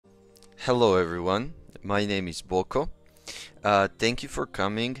Hello everyone, my name is Boko. Thank you for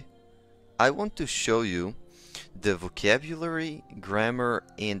coming. I want to show you the vocabulary, grammar,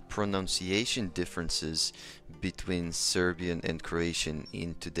 and pronunciation differences between Serbian and Croatian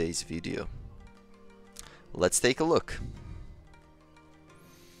in today's video. Let's take a look.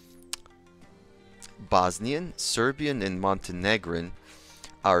 Bosnian, Serbian, and Montenegrin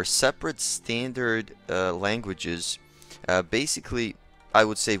are separate standard languages, basically I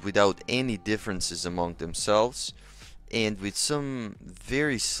would say without any differences among themselves, and with some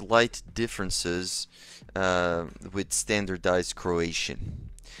very slight differences with standardized Croatian.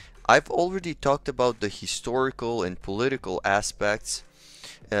 I've already talked about the historical and political aspects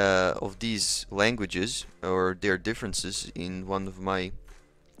of these languages or their differences in one of my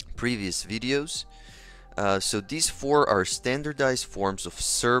previous videos. So these four are standardized forms of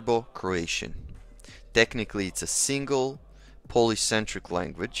Serbo-Croatian. Technically, it's a single polycentric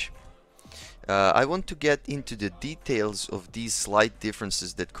language. I want to get into the details of these slight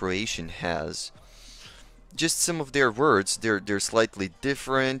differences that Croatian has. Just some of their words, they're slightly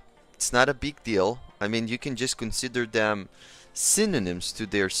different. It's not a big deal. I mean, you can just consider them synonyms to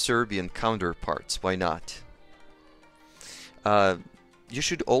their Serbian counterparts. Why not? You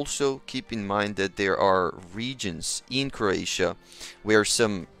should also keep in mind that there are regions in Croatia where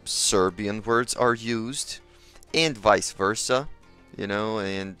some Serbian words are used and vice versa, you know,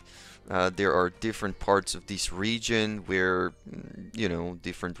 and there are different parts of this region where, you know,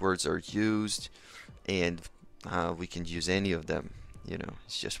 different words are used, and we can use any of them, you know,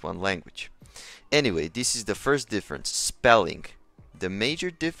 it's just one language. Anyway, this is the first difference, spelling. The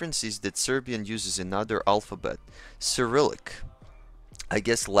major difference is that Serbian uses another alphabet, Cyrillic. I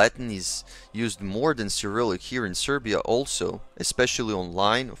guess Latin is used more than Cyrillic here in Serbia also, especially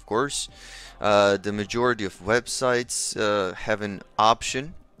online, of course. The majority of websites have an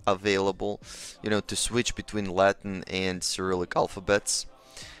option available, you know, to switch between Latin and Cyrillic alphabets.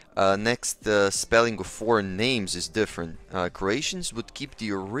 Next, the spelling of foreign names is different. Croatians would keep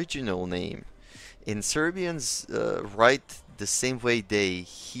the original name, and Serbians write the same way they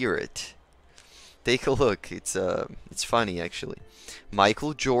hear it. Take a look. It's funny actually.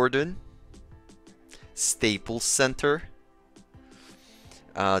 Michael Jordan, Staples Center,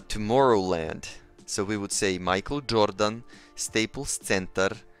 Tomorrowland. So we would say Michael Jordan, Staples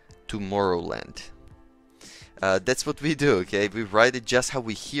Center, Tomorrowland. That's what we do, okay? We write it just how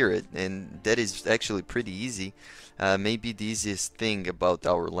we hear it, and that is actually pretty easy. Maybe the easiest thing about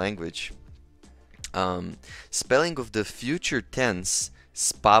our language. Spelling of the future tense,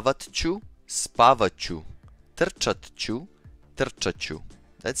 spavat ću, spavat ću, trčat ću, trčat ću.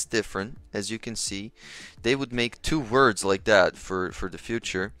 That's different, as you can see. They would make two words like that for the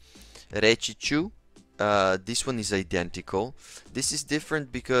future. Reći ću, this one is identical. This is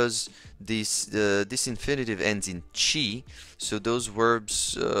different because this infinitive ends in chi, so those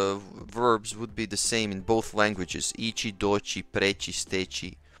verbs would be the same in both languages. Ići, doći, preći,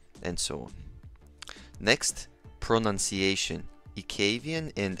 steći, and so on. Next, pronunciation.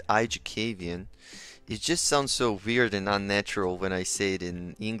 Ikavian and Ijekavian. It just sounds so weird and unnatural when I say it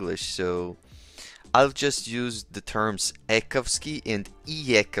in English, so I'll just use the terms Ekavski and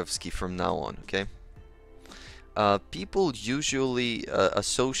Ijekavski from now on, okay? People usually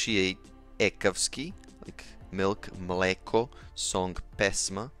associate Ekavski, like milk, mleko, song,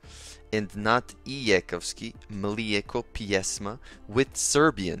 pesma, and not Ijekavski, mlijeko, pjesma, with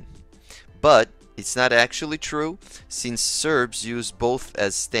Serbian. But it's not actually true, since Serbs use both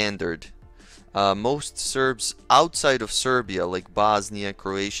as standard. Most Serbs outside of Serbia, like Bosnia,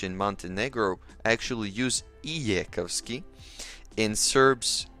 Croatia, and Montenegro, actually use Ijekavski, and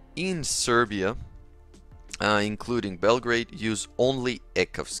Serbs in Serbia, including Belgrade, use only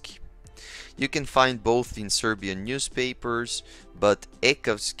Ekavski. You can find both in Serbian newspapers, but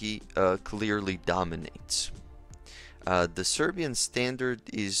Ekavski clearly dominates. The Serbian standard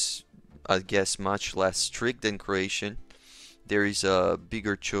is, I guess, much less strict than Croatian. There is a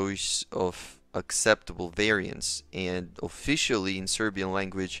bigger choice of acceptable variants, and officially in Serbian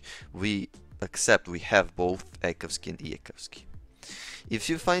language we have both Ekavski and Ijekavski. If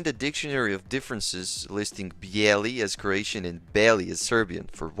you find a dictionary of differences listing bijeli as Croatian and beli as Serbian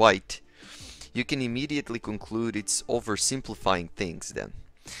for white, you can immediately conclude it's oversimplifying things then.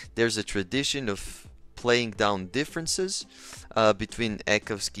 There's a tradition of playing down differences between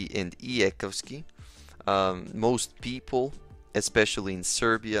Ekavski and Ijekavski. Most people, especially in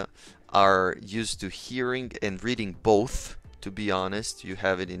Serbia, are used to hearing and reading both, to be honest. You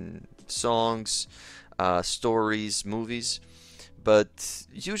have it in songs, stories, movies, but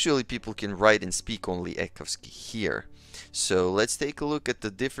usually people can write and speak only Ekavski here. So let's take a look at the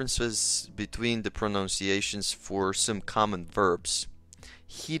differences between the pronunciations for some common verbs.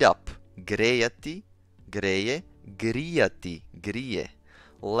 Heat up, grejati, greje, grijati, grije.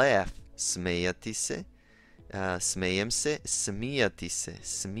 Laugh, smejati se, smejem se, smijati se,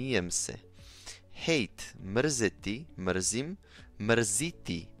 smijem se. Hate, mrzeti, mrzim,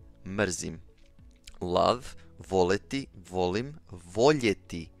 mrziti, mrzim. Love, voleti, volim,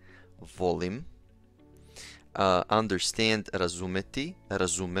 voljeti, volim. Understand, razumeti,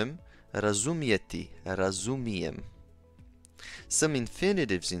 razumem, razumjeti, razumijem. Some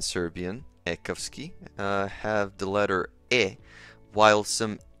infinitives in Serbian, ekavski, have the letter e, while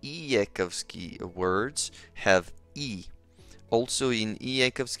some ijekavski words have e. Also in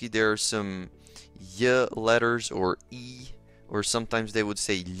ijekavski there are some y letters or e, or sometimes they would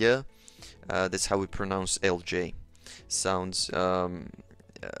say lj. That's how we pronounce LJ. Sounds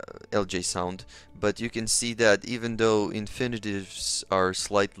LJ sound, but you can see that even though infinitives are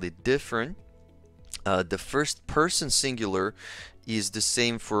slightly different, the first person singular is the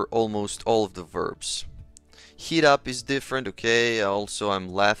same for almost all of the verbs. Heat up is different, okay? Also, I'm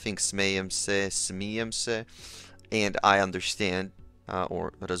laughing, smejem se, smijem se, and I understand,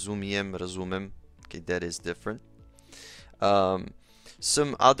 or razumijem, razumem, okay, that is different.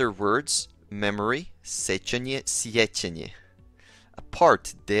 Some other words, memory, sećanje, sjećanje.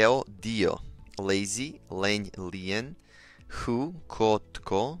 Part, deo, dio. Lazy, lenj, lijen. Who, ko,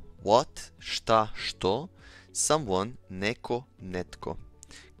 tko. What, šta, što. Someone, neko, netko.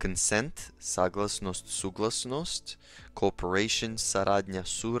 Consent, saglasnost, suglasnost. Cooperation, saradnja,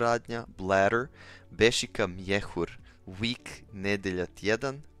 suradnja. Bladder, bešika, mjehur. Week, nedelja,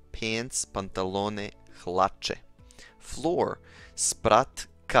 tjedan. Pants, pantalone, hlače. Floor, sprat,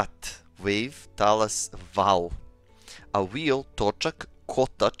 kat. Wave, talas, val. A wheel, točak,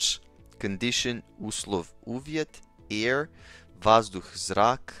 kotač. Condition, uslov, uvjet. Air, vazduh,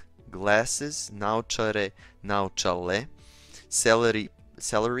 zrak. Glasses, naočare, naočale.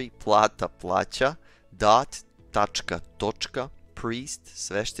 Celery, plata, plaća. Dot, tačka, točka. Priest,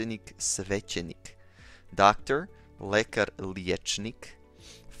 sveštenik, svećenik. Doctor, lekar, liječnik.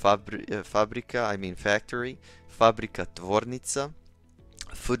 Fabrika, I mean factory. Fabrika, tvornica.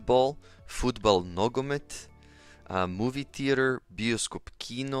 Football, futbal, nogomet. Movie theater, bioskop,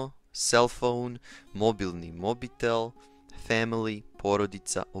 kino. Cell phone, mobilni mobitel. Family,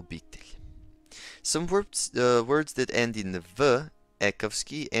 porodica, obitelj. Some words that end in v,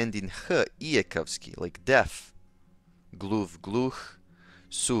 ekavski, end in h, ijekavski, like deaf. Gluv, gluh.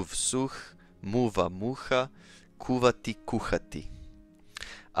 Suv, suh. Muva, muha. Kuvati, kuhati.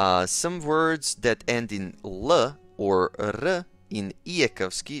 Some words that end in l or r in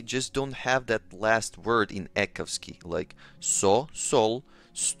ijekavski just don't have that last word in ekavski, like so, sol,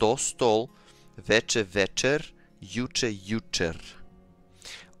 sto, stol, veče, večer, juče, jučer.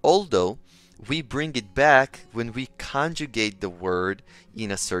 Although we bring it back when we conjugate the word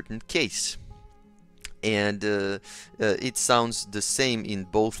in a certain case. And it sounds the same in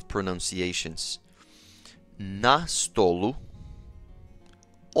both pronunciations. Na stolu,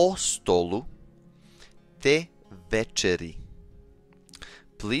 o stolu, te večeri.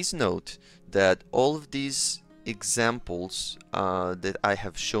 Please note that all of these examples that I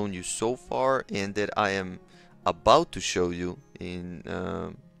have shown you so far and that I am about to show you in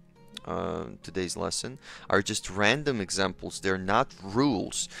today's lesson are just random examples. They're not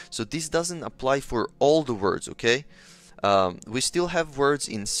rules. So this doesn't apply for all the words, okay? We still have words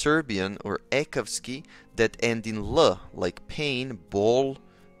in Serbian or ekavski that end in l, like pain, bol,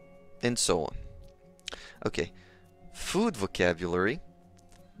 and so on. Okay, food vocabulary.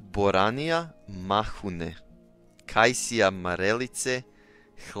 Boranija, mahune. Kajsija, marelice.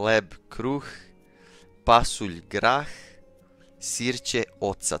 Hleb, kruh. Pasulj, grah. Sirće,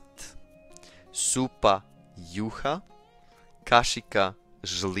 ocat. Supa, juha. Kašika,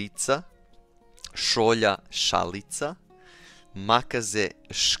 žlica. Šolja, šalica. Makaze,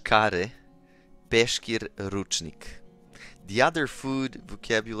 škare. Peškir, ručnik. The other food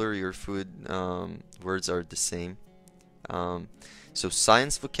vocabulary or food words are the same. So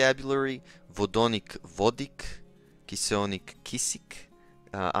science vocabulary, vodonik, vodik, kiseonik, kisik,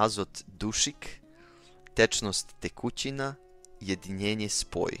 azot, dušik, tečnost, tekućina, jedinjenje,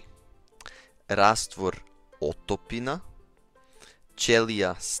 spoj. Rastvor, otopina,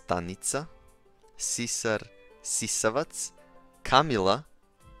 ćelija, stanica, sisar, sisavac, kamila,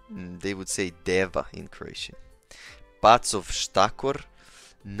 they would say deva in Croatian. Pacov, štakor,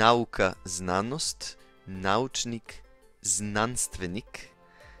 nauka, znanost, naučnik, znanstvenik,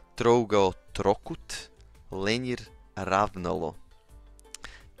 trougao, trokut, lenjir, ravnalo.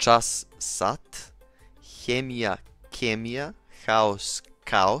 Čas, sat, hemija, chemia, chaos,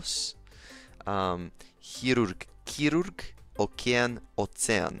 chaos, chirurg, chirurg, ocean,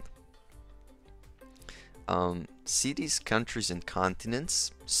 ocean. Cities, countries, and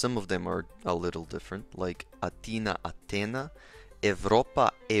continents, some of them are a little different, like Athena, Athena,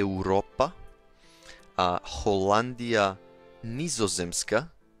 Europa, Europa, Hollandia, Nizozemska,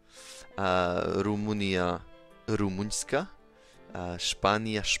 Rumunija, Rumunjska,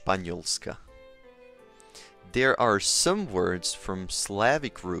 Španija, Španjolska. There are some words from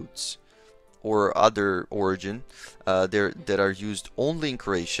Slavic roots or other origin that are used only in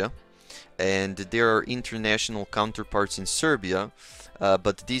Croatia, and there are international counterparts in Serbia,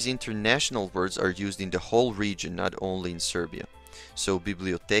 but these international words are used in the whole region, not only in Serbia. So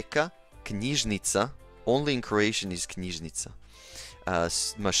biblioteka, knjižnica, only in Croatian is knjižnica.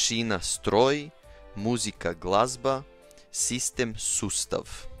 Mašina, stroj, muzika, glazba, system,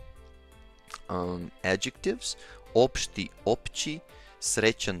 sustav. Adjectives, opšti, opći,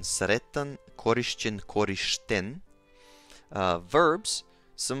 srećan, sretan, korišćen, korišten. Verbs,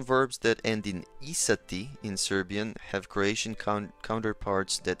 some verbs that end in isati in Serbian have Croatian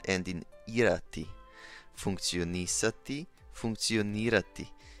counterparts that end in irati. Funkcionisati, funkcionirati,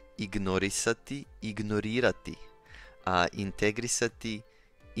 ignorisati, ignorirati, integrisati,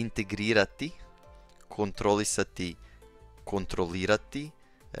 integrirati, kontrolisati, kontrolirati,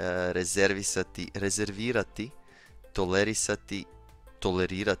 rezervisati, rezervirati, tolerisati,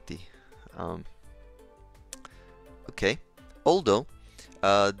 tolerirati. Okay, although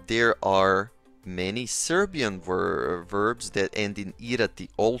there are many Serbian verbs that end in irati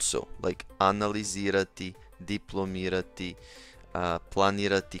also, like analizirati, diplomirati,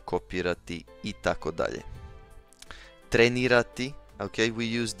 planirati, kopirati i tako dalje. Trenirati, okay, we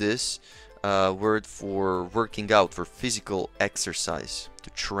use this word for working out, for physical exercise, to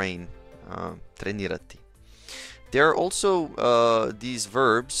train, trenirati. There are also these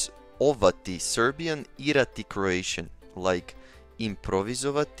verbs ovati Serbian, irati Croatian, like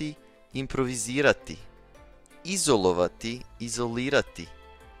improvizovati, improvizirati, izolovati, izolirati,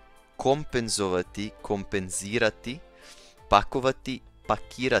 kompenzovati, kompenzirati, pakovati,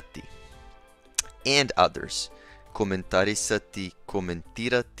 pakirati, and others. Komentarisati,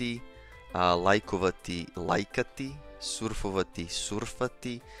 komentirati, lajkovati, lajkati, surfovati,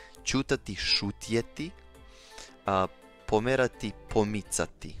 surfati, čutati, šutjeti, pomerati,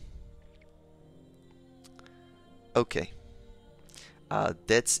 pomicati. Okay,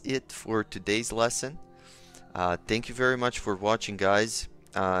 that's it for today's lesson. Thank you very much for watching, guys.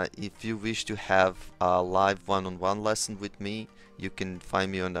 If you wish to have a live one-on-one lesson with me, you can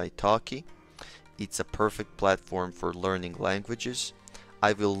find me on Italki. It's a perfect platform for learning languages.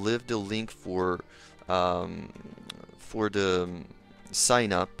 I will leave the link for the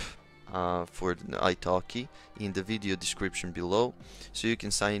sign up for Italki in the video description below, so you can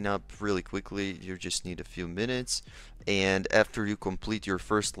sign up really quickly. You just need a few minutes, and after you complete your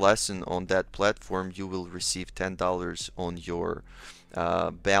first lesson on that platform, you will receive $10 on your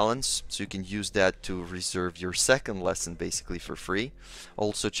balance, so you can use that to reserve your second lesson basically for free.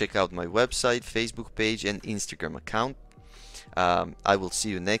 Also check out my website, Facebook page, and Instagram account. I will see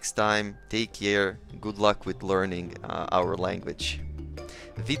you next time. Take care. Good luck with learning our language.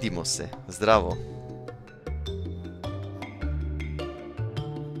 Vidimo se. Zdravo.